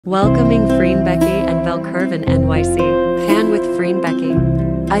Welcoming Freen Becky and Belcurvan NYC. Pan with Freen Becky.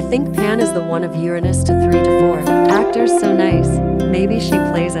 I think Pan is the one of Uranus to 3 to 4. Actor's so nice. Maybe she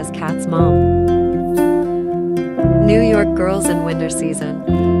plays as Kat's mom. New York girls in winter season.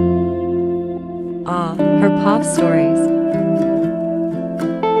 Ah, her pop stories.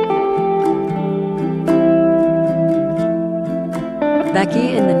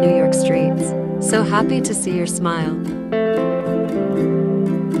 Becky in the New York streets. So happy to see your smile.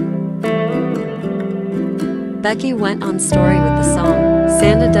 Becky went on story with the song,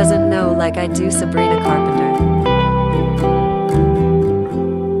 Santa Doesn't Know Like I Do, Sabrina Carpenter.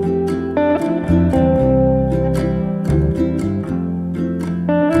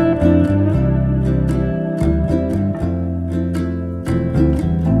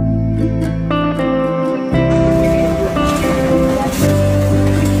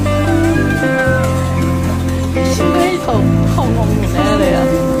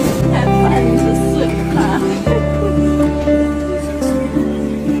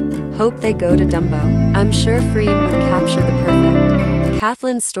 Hope they go to Dumbo. I'm sure Freen would capture the perfect.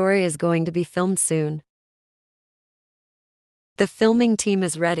 Kathleen's story is going to be filmed soon. The filming team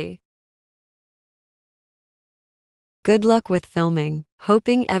is ready. Good luck with filming,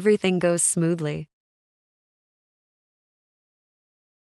 hoping everything goes smoothly.